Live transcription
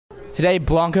Today,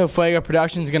 Blanco Fuego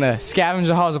Productions is going to scavenge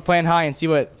the halls of Plant High and see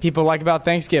what people like about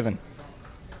Thanksgiving.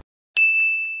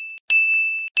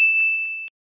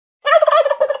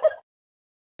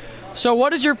 So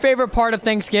what is your favorite part of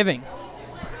Thanksgiving?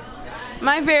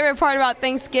 My favorite part about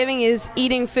Thanksgiving is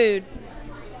eating food.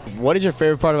 What is your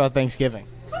favorite part about Thanksgiving?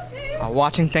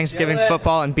 Watching Thanksgiving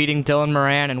football and beating Dylan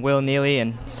Moran and Will Neely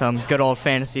and some good old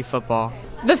fantasy football.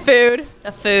 The food.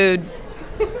 The food.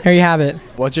 Here you have it.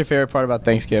 What's your favorite part about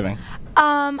Thanksgiving?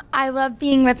 I love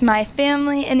being with my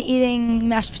family and eating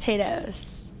mashed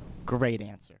potatoes. Great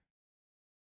answer.